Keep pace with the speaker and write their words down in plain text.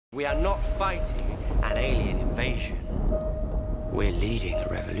We are not fighting an alien invasion. We're leading a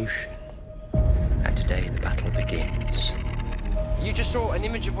revolution. And today the battle begins. You just saw an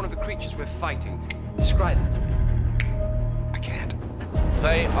image of one of the creatures we're fighting. Describe it. I can't.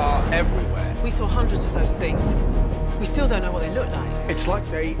 They are everywhere. We saw hundreds of those things. We still don't know what they look like. It's like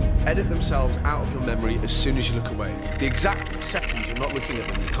they edit themselves out of your memory as soon as you look away. The exact second you're not looking at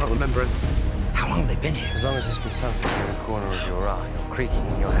them, you can't remember anything. How long have they been here? As long as there's been something in the corner of your eye, or creaking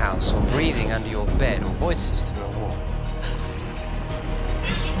in your house, or breathing under your bed, or voices through a wall.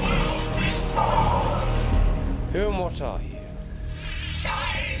 This world is ours. Who and what are you?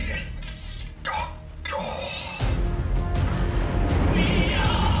 Silence, Doctor. We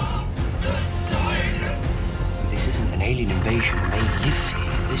are the Silence. This isn't an alien invasion. They live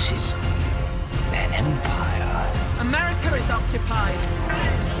here. This is an empire. America is occupied.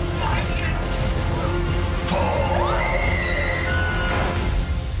 And silence will fall.